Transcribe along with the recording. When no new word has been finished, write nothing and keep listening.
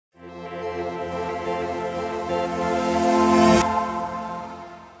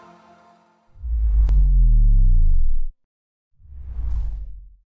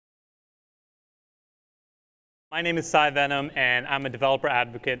My name is Vennam, and I'm a developer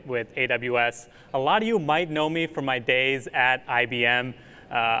advocate with AWS. A lot of you might know me from my days at IBM.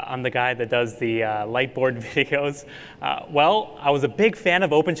 I'm the guy that does the Lightboard videos. Well, I was a big fan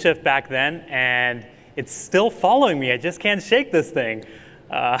of OpenShift back then, and it's still following me. I just can't shake this thing.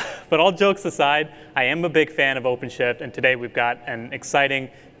 But all jokes aside, I am a big fan of OpenShift, and today we've got an exciting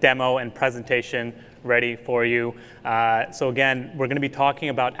demo and presentation ready for you. So again, we're going to be talking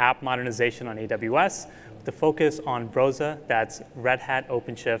about app modernization on AWS. The focus on ROSA, that's Red Hat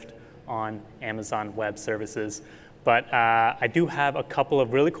OpenShift on Amazon Web Services. But I do have a couple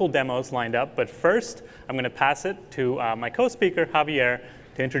of really cool demos lined up. But first, I'm going to pass it to my co-speaker, Javier,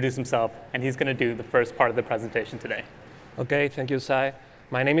 to introduce himself. And he's going to do the first part of the presentation today. OK, thank you, Sai.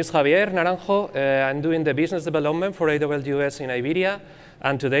 My name is Javier Naranjo. I'm doing the business development for AWS in Iberia.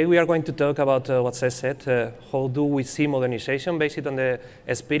 And today we are going to talk about what Sai said, how do we see modernization based on the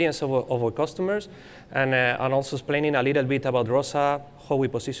experience of our customers, and also explaining a little bit about ROSA, how we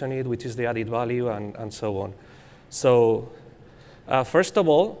position it, which is the added value, and so on. So first of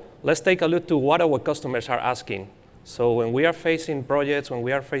all, let's take a look to what our customers are asking. So when we are facing projects, when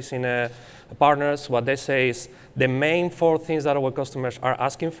we are facing partners, what they say is the main 4 things that our customers are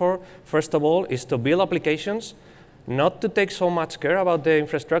asking for, first of all, is to build applications, not to take so much care about the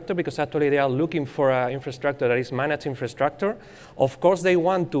infrastructure, because actually they are looking for an infrastructure that is managed infrastructure. Of course, they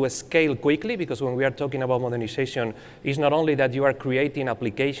want to scale quickly, because when we are talking about modernization, it's not only that you are creating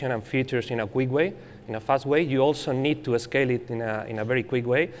application and features in a quick way, in a fast way, you also need to scale it in a very quick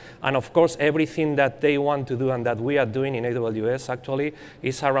way. And of course, everything that they want to do and that we are doing in AWS actually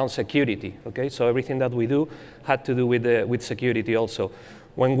is around security. Okay, so everything that we do had to do with security also.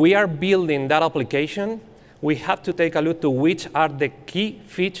 When we are building that application, we have to take a look to which are the key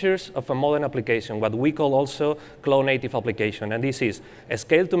features of a modern application, what we call also cloud-native application. And this is a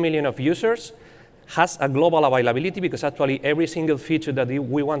scale to million of users, has a global availability, because actually every single feature that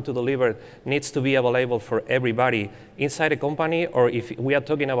we want to deliver needs to be available for everybody inside a company, or if we are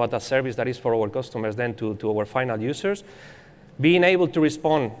talking about a service that is for our customers, then to our final users. Being able to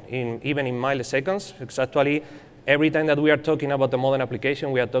respond even in milliseconds, because actually every time that we are talking about a modern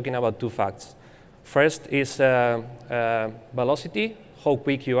application, we are talking about 2 facts. First is velocity, how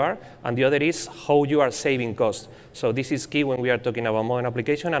quick you are, and the other is how you are saving costs. So this is key when we are talking about modern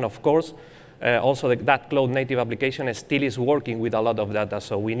application, and of course, also that cloud-native application still is working with a lot of data,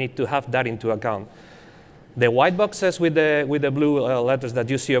 so we need to have that into account. The white boxes with the blue letters that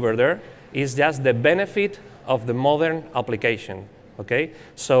you see over there is just the benefit of the modern application. Okay,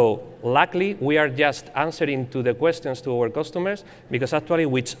 so luckily we are just answering to the questions to our customers, because actually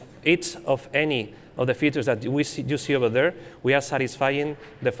with each of any of the features that you see over there, we are satisfying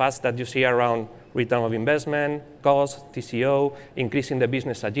the facts that you see around return of investment, cost, TCO, increasing the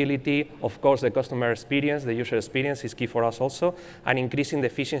business agility, of course the customer experience, the user experience is key for us also, and increasing the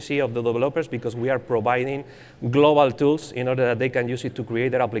efficiency of the developers, because we are providing global tools in order that they can use it to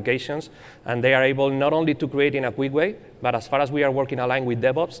create their applications, and they are able not only to create in a quick way, but as far as we are working aligned with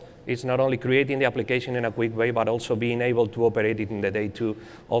DevOps, it's not only creating the application in a quick way, but also being able to operate it in the day too,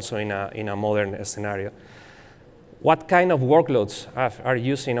 also in a modern scenario. What kind of workloads are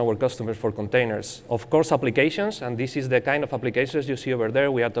using our customers for containers? Of course, applications, and this is the kind of applications you see over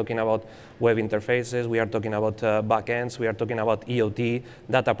there. We are talking about web interfaces, we are talking about backends, we are talking about EOT,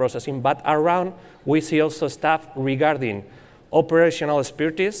 data processing, but around we see also stuff regarding operational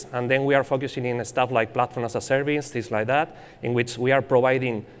expertise, and then we are focusing in stuff like platform as a service, things like that, in which we are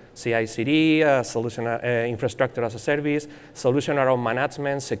providing CI/CD, solution infrastructure as a service, solution around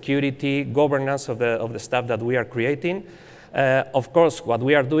management, security, governance of the stuff that we are creating. Of course, what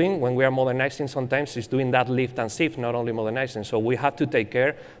we are doing when we are modernizing sometimes is doing that lift and shift, not only modernizing. So we have to take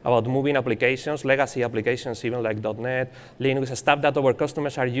care about moving applications, legacy applications, even like .NET, Linux, stuff that our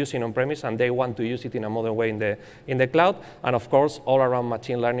customers are using on-premise, and they want to use it in a modern way in the cloud. And of course, all around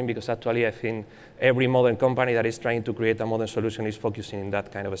machine learning, because actually I think every modern company that is trying to create a modern solution is focusing on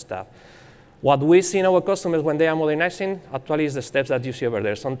that kind of stuff. What we see in our customers when they are modernizing actually is the steps that you see over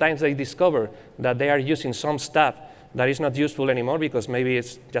there. Sometimes they discover that they are using some stuff that is not useful anymore, because maybe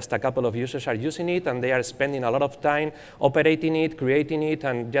it's just a couple of users are using it, and they are spending a lot of time operating it, creating it,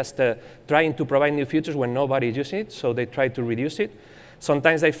 and just trying to provide new features when nobody is using it, so they try to reduce it.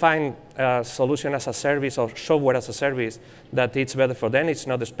 Sometimes they find a solution as a service or software as a service that it's better for them, it's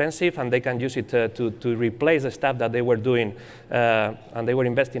not expensive, and they can use it to replace the stuff that they were doing, and they were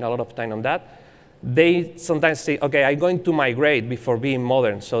investing a lot of time on that. They sometimes say, OK, I'm going to migrate before being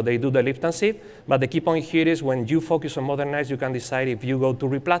modern. So they do the lift and shift. But the key point here is when you focus on modernize, you can decide if you go to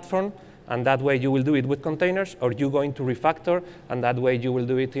replatform and that way you will do it with containers, or you're going to refactor, and that way you will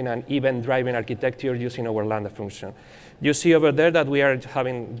do it in an event-driven architecture using our Lambda function. You see over there that we are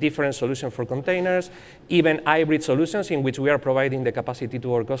having different solutions for containers, even hybrid solutions in which we are providing the capacity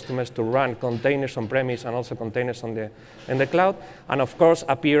to our customers to run containers on-premise and also containers in the cloud. And of course,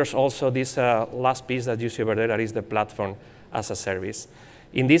 appears also this last piece that you see over there, that is the platform as a service.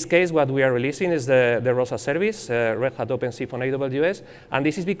 In this case, what we are releasing is the ROSA service, Red Hat OpenShift on AWS. And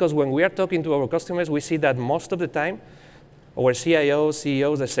this is because when we are talking to our customers, we see that most of the time, our CIOs,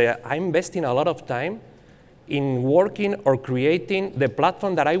 CEOs, they say, I'm investing a lot of time in working or creating the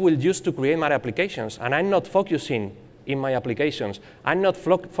platform that I will use to create my applications. And I'm not focusing in my applications. I'm not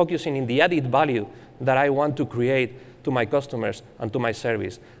focusing in the added value that I want to create to my customers and to my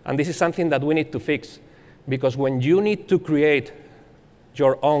service. And this is something that we need to fix. Because when you need to create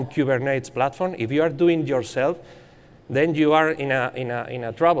your own Kubernetes platform, if you are doing it yourself, then you are in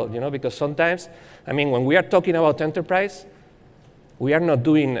a trouble, because sometimes, when we are talking about enterprise, we are not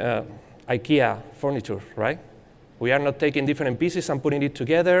doing IKEA furniture, right? We are not taking different pieces and putting it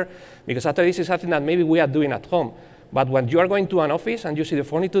together, because after this is something that maybe we are doing at home. But when you are going to an office and you see the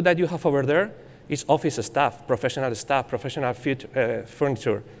furniture that you have over there, it's office staff, professional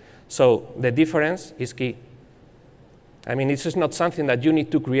furniture. So the difference is key. This is not something that you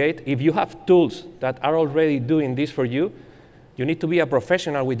need to create. If you have tools that are already doing this for you, you need to be a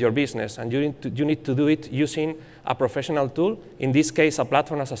professional with your business, and you need to do it using a professional tool, in this case, a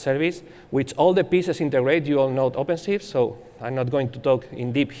platform as a service, which all the pieces integrate. You all know OpenShift, so I'm not going to talk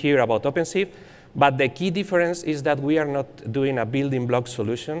in deep here about OpenShift, but the key difference is that we are not doing a building block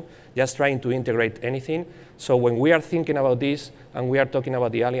solution, just trying to integrate anything. So when we are thinking about this, and we are talking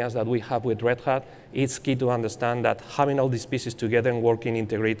about the alliance that we have with Red Hat, it's key to understand that having all these pieces together and working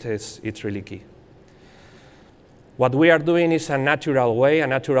integrated, it's really key. What we are doing is a natural way, a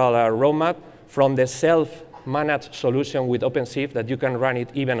natural roadmap from the self-managed solution with OpenShift that you can run it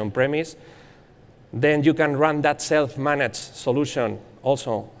even on-premise. Then you can run that self-managed solution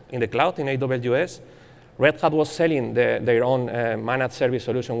also in the cloud, in AWS. Red Hat was selling their own managed service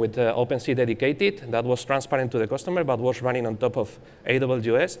solution with OpenShift dedicated. That was transparent to the customer, but was running on top of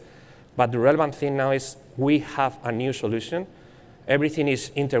AWS. But the relevant thing now is we have a new solution. Everything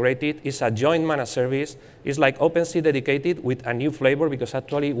is integrated. It's a joint managed service. It's like OpenShift dedicated with a new flavor, because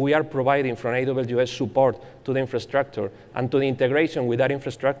actually we are providing from AWS support to the infrastructure and to the integration with that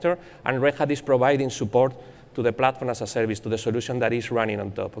infrastructure, and Red Hat is providing support to the platform as a service, to the solution that is running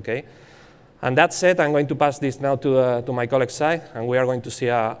on top, okay? And that said, I'm going to pass this now to my colleague, Sai, and we are going to see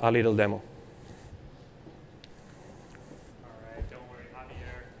a little demo. All right, don't worry,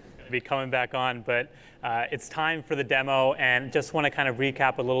 Javier is going to be coming back on, but it's time for the demo, and just want to kind of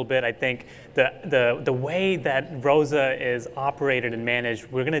recap a little bit. I think the way that ROSA is operated and managed,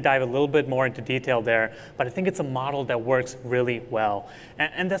 we're going to dive a little bit more into detail there, but I think it's a model that works really well.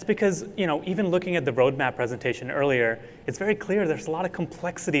 And that's because, even looking at the roadmap presentation earlier, it's very clear there's a lot of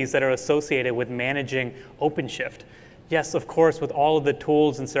complexities that are associated with managing OpenShift. Yes, of course, with all of the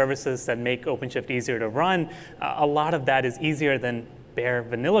tools and services that make OpenShift easier to run, a lot of that is easier than bare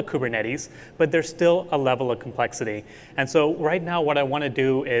vanilla Kubernetes, but there's still a level of complexity. And so right now what I want to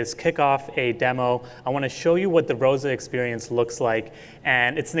do is kick off a demo. I want to show you what the ROSA experience looks like.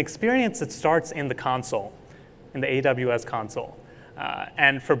 And it's an experience that starts in the console, in the AWS console.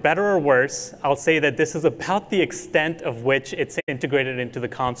 And for better or worse, I'll say that this is about the extent of which it's integrated into the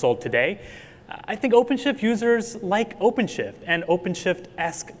console today. I think OpenShift users like OpenShift and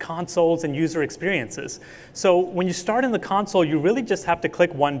OpenShift-esque consoles and user experiences. So when you start in the console, you really just have to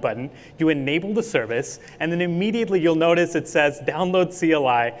click one button, you enable the service, and then immediately you'll notice it says download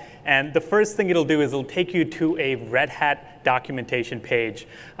CLI, and the first thing it'll do is it'll take you to a Red Hat documentation page.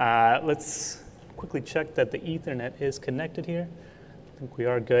 Let's quickly check that the Ethernet is connected here. I think we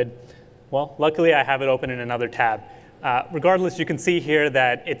are good. Well, luckily I have it open in another tab. Regardless, you can see here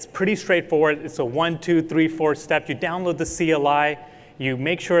that it's pretty straightforward. It's a 1, 2, 3, 4 step. You download the CLI. You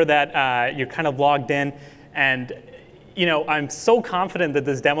make sure that you're kind of logged in. And I'm so confident that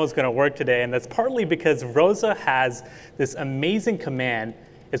this demo is going to work today. And that's partly because ROSA has this amazing command.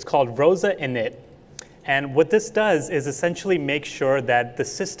 It's called ROSA init. And what this does is essentially make sure that the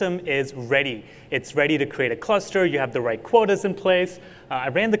system is ready. It's ready to create a cluster. You have the right quotas in place. I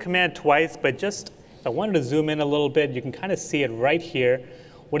ran the command twice, but just if I wanted to zoom in a little bit, you can kind of see it right here.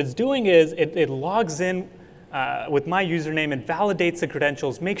 What it's doing is it logs in with my username and validates the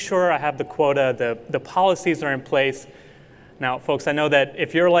credentials, make sure I have the quota, the policies are in place. Now, folks, I know that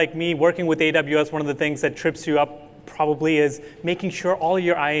if you're like me working with AWS, one of the things that trips you up probably is making sure all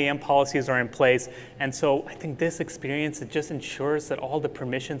your IAM policies are in place. And so I think this experience, it just ensures that all the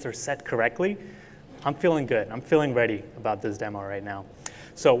permissions are set correctly. I'm feeling good. I'm feeling ready about this demo right now.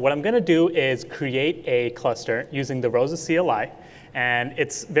 So what I'm going to do is create a cluster using the ROSA CLI. And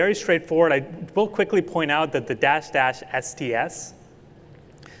it's very straightforward. I will quickly point out that the --STS,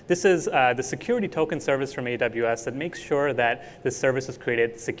 this is the security token service from AWS that makes sure that this service is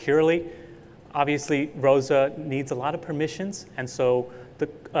created securely. Obviously, ROSA needs a lot of permissions, and so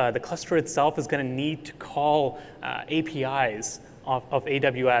the cluster itself is going to need to call APIs of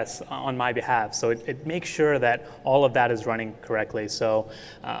AWS on my behalf. So it makes sure that all of that is running correctly. So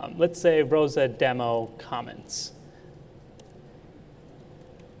let's say ROSA demo comments.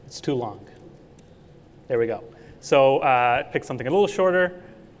 It's too long. There we go. So pick something a little shorter.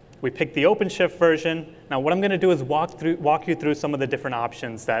 We picked the OpenShift version. Now what I'm going to do is walk you through some of the different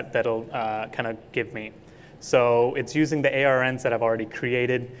options that'll kind of give me. So it's using the ARNs that I've already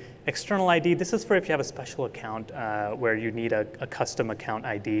created. External ID, this is for if you have a special account where you need a custom account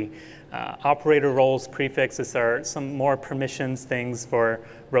ID. Operator roles, prefixes are some more permissions things for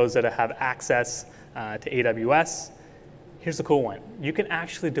ROSA to have access to AWS. Here's a cool one. You can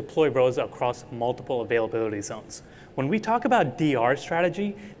actually deploy ROSA across multiple availability zones. When we talk about DR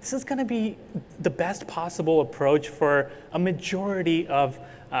strategy, this is going to be the best possible approach for a majority of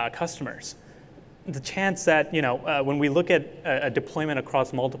customers. The chance that, when we look at a deployment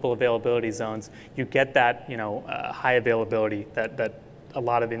across multiple availability zones, you get that, high availability that a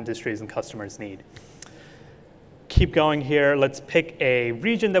lot of industries and customers need. Keep going here. Let's pick a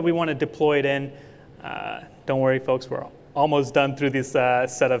region that we want to deploy it in. Don't worry, folks, we're almost done through this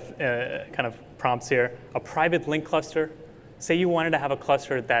set of kind of prompts here. A private link cluster. Say you wanted to have a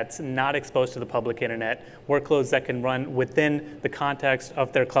cluster that's not exposed to the public internet, workloads that can run within the context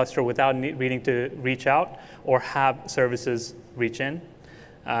of their cluster without needing to reach out or have services reach in.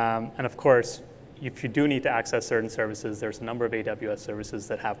 And of course, if you do need to access certain services, there's a number of AWS services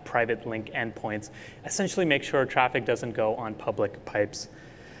that have private link endpoints. Essentially make sure traffic doesn't go on public pipes.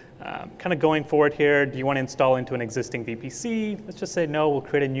 Kind of going forward here, do you want to install into an existing VPC? Let's just say no, we'll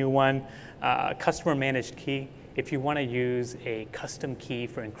create a new one. Customer managed key. If you want to use a custom key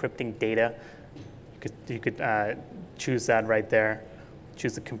for encrypting data, you could choose that right there.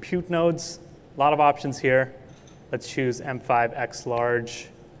 Choose the compute nodes. A lot of options here. Let's choose M5 X large.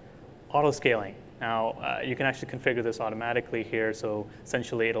 Auto scaling. Now, you can actually configure this automatically here. So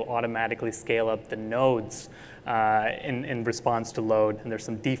essentially, it'll automatically scale up the nodes in response to load. And there's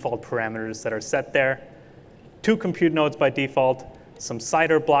some default parameters that are set there. 2 compute nodes by default, some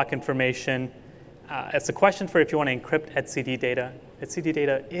CIDR block information. It's a question for if you want to encrypt etcd data. Etcd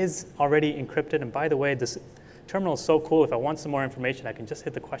data is already encrypted. And by the way, this terminal is so cool. If I want some more information, I can just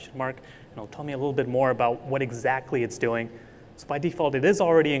hit the question mark, and it'll tell me a little bit more about what exactly it's doing. So by default, it is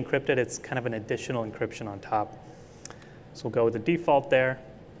already encrypted. It's kind of an additional encryption on top. So we'll go with the default there.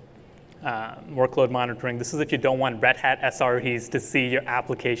 Workload monitoring. This is if you don't want Red Hat SREs to see your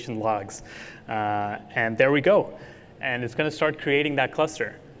application logs. And there we go. And it's going to start creating that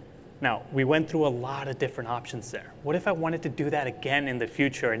cluster. Now, we went through a lot of different options there. What if I wanted to do that again in the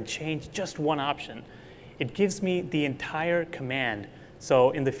future and change just one option? It gives me the entire command. So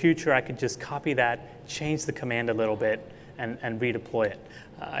in the future, I could just copy that, change the command a little bit, and redeploy it.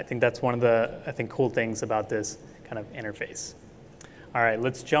 I think that's one of the cool things about this kind of interface. All right,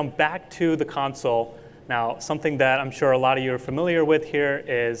 let's jump back to the console. Now, something that I'm sure a lot of you are familiar with here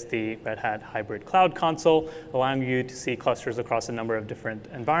is the Red Hat Hybrid Cloud Console, allowing you to see clusters across a number of different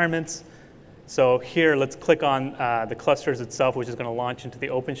environments. So here, let's click on the clusters itself, which is going to launch into the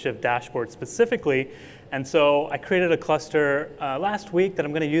OpenShift dashboard specifically. And so I created a cluster last week that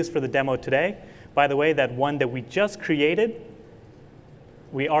I'm going to use for the demo today. By the way, that one that we just created,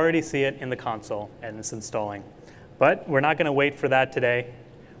 we already see it in the console, and it's installing. But we're not going to wait for that today.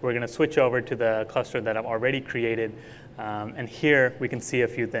 We're going to switch over to the cluster that I've already created. And here we can see a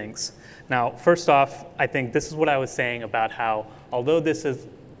few things. Now, first off, I think this is what I was saying about how, although this is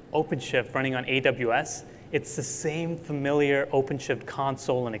OpenShift running on AWS, it's the same familiar OpenShift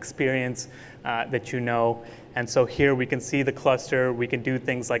console and experience that you know. And so here we can see the cluster. We can do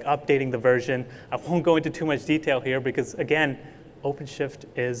things like updating the version. I won't go into too much detail here because, again, OpenShift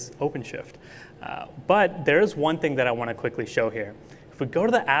is OpenShift. But there is one thing that I want to quickly show here. If we go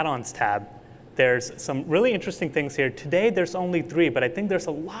to the add-ons tab, there's some really interesting things here. Today, there's only 3, but I think there's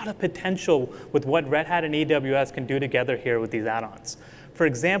a lot of potential with what Red Hat and AWS can do together here with these add-ons. For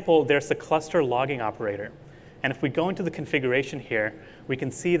example, there's the cluster logging operator. And if we go into the configuration here, we can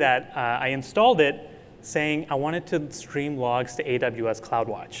see that I installed it saying I wanted to stream logs to AWS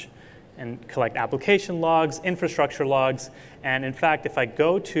CloudWatch. and collect application logs, infrastructure logs. And in fact, if I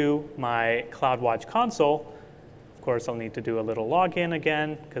go to my CloudWatch console, of course, I'll need to do a little login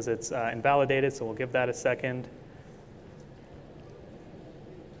again because it's invalidated, so we'll give that a second.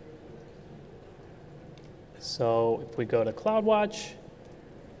 So if we go to CloudWatch,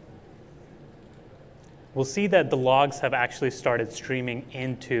 we'll see that the logs have actually started streaming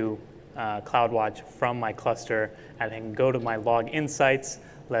into CloudWatch from my cluster. And I can go to my log insights.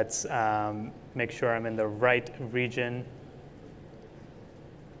 Let's make sure I'm in the right region.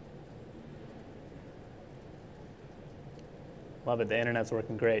 Love it, the internet's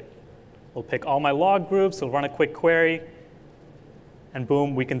working great. We'll pick all my log groups, we'll run a quick query, and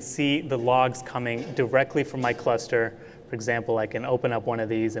boom, we can see the logs coming directly from my cluster. For example, I can open up one of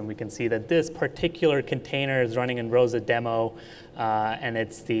these and we can see that this particular container is running in ROSA demo, and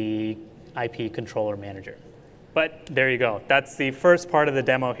it's the IP controller manager. But there you go. That's the first part of the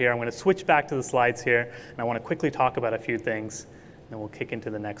demo here. I'm going to switch back to the slides here, and I want to quickly talk about a few things, and then we'll kick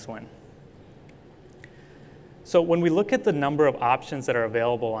into the next one. So when we look at the number of options that are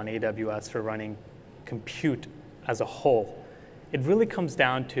available on AWS for running compute as a whole, it really comes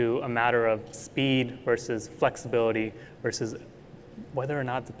down to a matter of speed versus flexibility versus whether or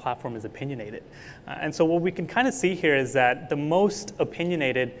not the platform is opinionated. And so what we can kind of see here is that the most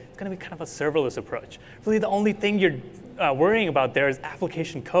opinionated is going to be kind of a serverless approach. Really the only thing you're worrying about there is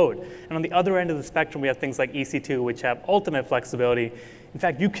application code. And on the other end of the spectrum, we have things like EC2, which have ultimate flexibility. In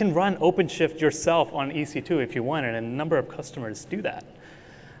fact, you can run OpenShift yourself on EC2 if you want, and a number of customers do that.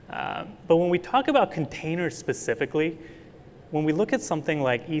 But when we talk about containers specifically, when we look at something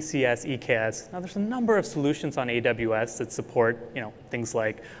like ECS, EKS, now there's a number of solutions on AWS that support, things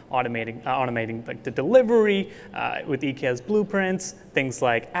like automating like the delivery with EKS blueprints, things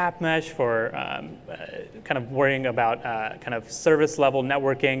like app mesh for kind of worrying about kind of service level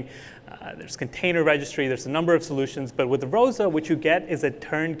networking. There's container registry. There's a number of solutions. But with ROSA, what you get is a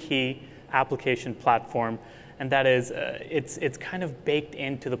turnkey application platform. And that is, it's kind of baked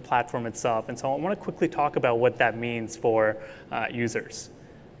into the platform itself. And so I want to quickly talk about what that means for users.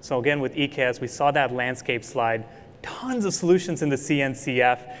 So again, with EKS, we saw that landscape slide. Tons of solutions in the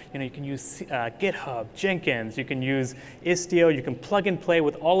CNCF. You can use GitHub, Jenkins. You can use Istio. You can plug and play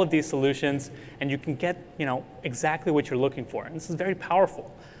with all of these solutions, and you can get exactly what you're looking for. And this is very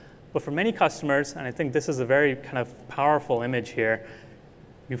powerful. But for many customers, and I think this is a very kind of powerful image here,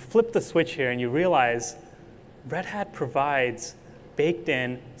 you flip the switch here and you realize Red Hat provides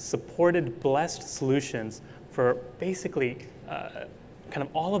baked-in, supported, blessed solutions for basically kind of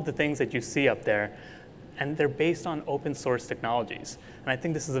all of the things that you see up there, and they're based on open source technologies. And I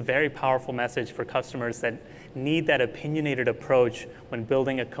think this is a very powerful message for customers that need that opinionated approach when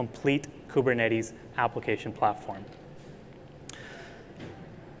building a complete Kubernetes application platform.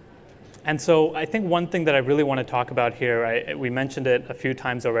 And so I think one thing that I really want to talk about here, we mentioned it a few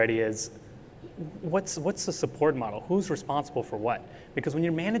times already, is what's the support model? Who's responsible for what? Because when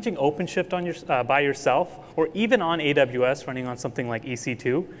you're managing OpenShift on by yourself, or even on AWS running on something like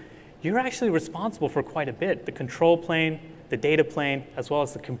EC2, you're actually responsible for quite a bit: the control plane, the data plane, as well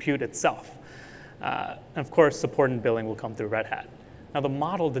as the compute itself. And of course, support and billing will come through Red Hat. Now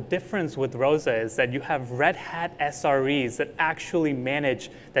the difference with ROSA is that you have Red Hat SREs that actually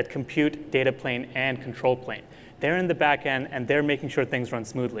manage that compute, data plane, and control plane. They're in the back end, and they're making sure things run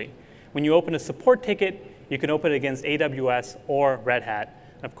smoothly. When you open a support ticket, you can open it against AWS or Red Hat.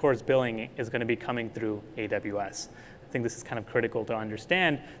 And of course, billing is going to be coming through AWS. I think this is kind of critical to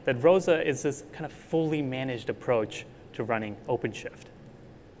understand that ROSA is this kind of fully managed approach to running OpenShift.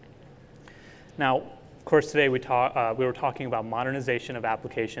 Now, of course, today we were talking about modernization of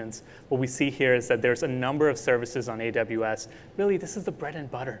applications. What we see here is that there's a number of services on AWS. Really, this is the bread and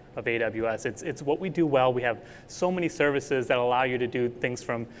butter of AWS. It's what we do well. We have so many services that allow you to do things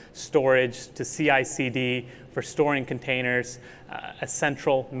from storage to CI/CD for storing containers, a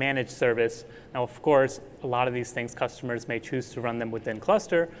central managed service. Now, of course, a lot of these things, customers may choose to run them within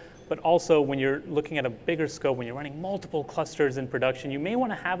cluster. But also, when you're looking at a bigger scope, when you're running multiple clusters in production, you may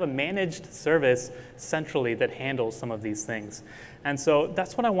want to have a managed service centrally that handles some of these things. And so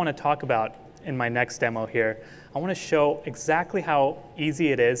that's what I want to talk about in my next demo here. I want to show exactly how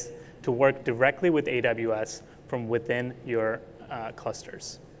easy it is to work directly with AWS from within your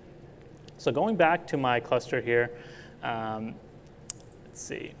clusters. So going back to my cluster here, let's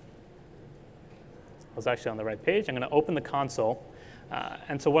see. I was actually on the right page. I'm going to open the console.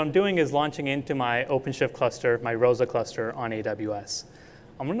 And so what I'm doing is launching into my OpenShift cluster, my ROSA cluster on AWS.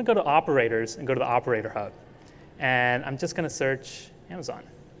 I'm going to go to operators and go to the operator hub. And I'm just going to search Amazon.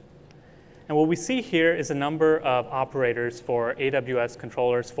 And what we see here is a number of operators for AWS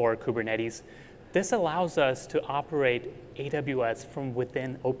controllers for Kubernetes. This allows us to operate AWS from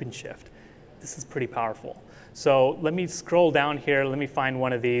within OpenShift. This is pretty powerful. So let me scroll down here. Let me find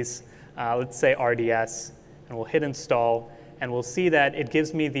one of these. Let's say RDS, and we'll hit install. And we'll see that it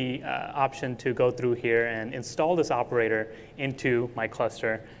gives me the option to go through here and install this operator into my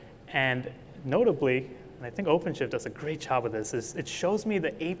cluster. And notably, and I think OpenShift does a great job of this, is it shows me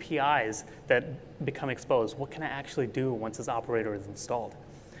the APIs that become exposed. What can I actually do once this operator is installed?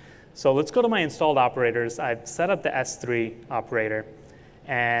 So let's go to my installed operators. I've set up the S3 operator,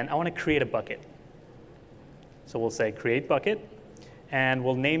 and I want to create a bucket. So we'll say create bucket, and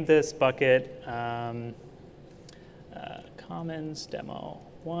we'll name this bucket Commons Demo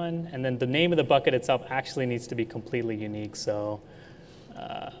 1, and then the name of the bucket itself actually needs to be completely unique. So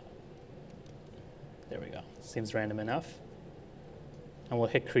there we go. Seems random enough. And we'll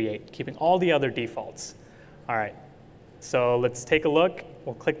hit create, keeping all the other defaults. All right. So let's take a look.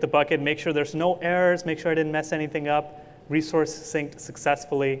 We'll click the bucket, make sure there's no errors, make sure I didn't mess anything up. Resource synced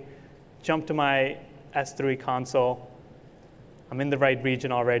successfully. Jump to my S3 console. I'm in the right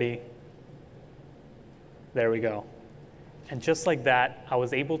region already. There we go. And just like that, I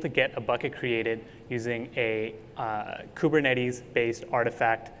was able to get a bucket created using a Kubernetes-based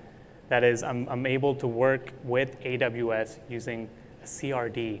artifact. That is, I'm able to work with AWS using a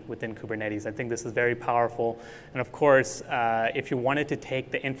CRD within Kubernetes. I think this is very powerful. And of course, if you wanted to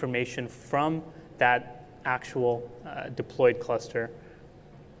take the information from that actual deployed cluster,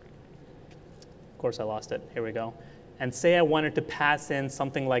 of course I lost it, here we go. And say I wanted to pass in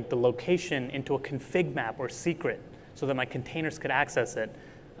something like the location into a config map or secret so that my containers could access it.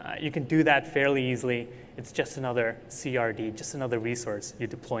 You can do that fairly easily. It's just another CRD, just another resource you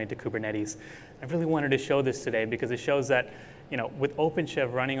deploy into Kubernetes. I really wanted to show this today because it shows that with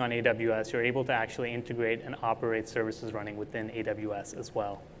OpenShift running on AWS, you're able to actually integrate and operate services running within AWS as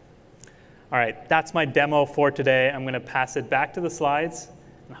well. All right, that's my demo for today. I'm going to pass it back to the slides,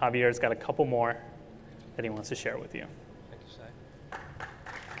 and Javier's got a couple more that he wants to share with you. Thank you,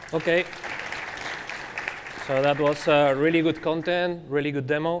 Sai. OK. So that was really good content, really good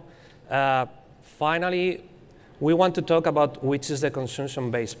demo. Finally, we want to talk about which is the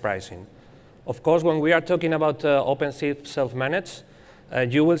consumption-based pricing. Of course, when we are talking about OpenShift self-managed,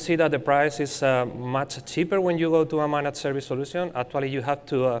 you will see that the price is much cheaper when you go to a managed service solution. Actually, you have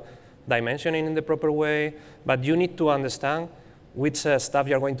to dimension it in the proper way, but you need to understand which stuff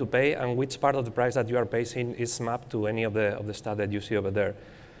you are going to pay and which part of the price that you are paying is mapped to any of the stuff that you see over there.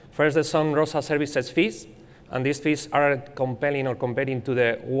 First, there's some ROSA services fees. And these fees are compelling or comparing to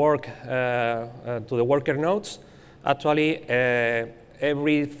the worker nodes. Actually,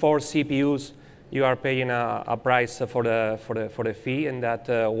 every 4 CPUs, you are paying a price for the fee in that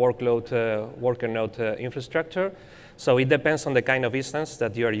worker node infrastructure. So it depends on the kind of instance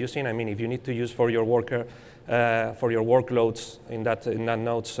that you are using. I mean, if you need to use for your workloads in that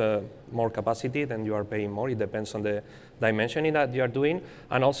node's more capacity, then you are paying more. It depends on the dimensioning that you are doing.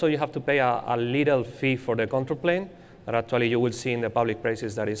 And also, you have to pay a little fee for the control plane that actually you will see in the public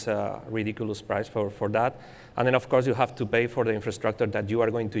places that is a ridiculous price for that. And then, of course, you have to pay for the infrastructure that you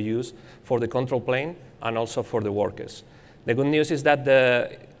are going to use for the control plane and also for the workers. The good news is that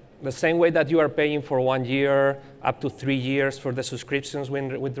the same way that you are paying for 1 year, up to 3 years for the subscriptions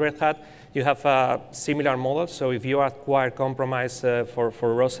with Red Hat, you have a similar model. So if you acquire compromise for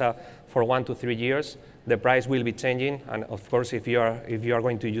ROSA for 1 to 3 years, the price will be changing. And of course, if you are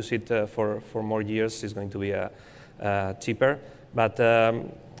going to use it for more years, it's going to be cheaper. But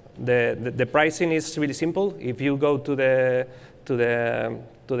the pricing is really simple. If you go to the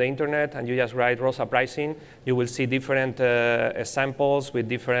internet and you just write ROSA pricing, you will see different samples with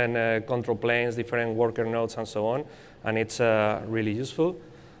different control planes, different worker nodes, and so on. And it's really useful.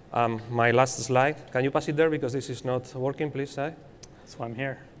 My last slide. Can you pass it there? Because this is not working, please, Sai. That's why I'm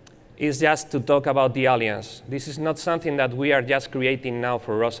here. Is just to talk about the alliance. This is not something that we are just creating now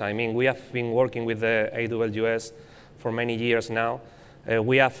for ROSA. I mean, we have been working with the AWS for many years now.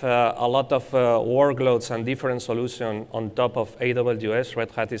 We have a lot of workloads and different solutions on top of AWS.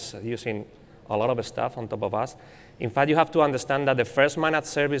 Red Hat is using a lot of stuff on top of us. In fact, you have to understand that the first managed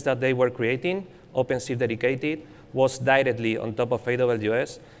service that they were creating, OpenShift dedicated, was directly on top of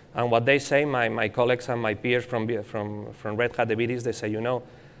AWS. And what they say, my colleagues and my peers from Red Hat DBDs, they say,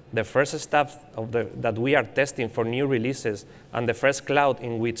 the first stuff that we are testing for new releases and the first cloud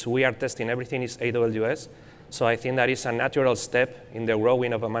in which we are testing everything is AWS. So I think that is a natural step in the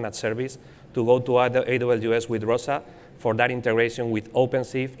growing of a managed service to go to AWS with ROSA for that integration with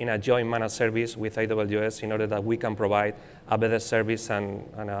OpenShift in a joint managed service with AWS in order that we can provide a better service and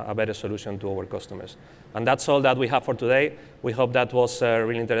a better solution to our customers. And that's all that we have for today. We hope that was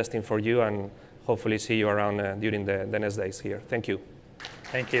really interesting for you, and hopefully see you around during the next days here. Thank you.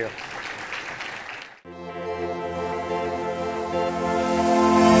 Thank you.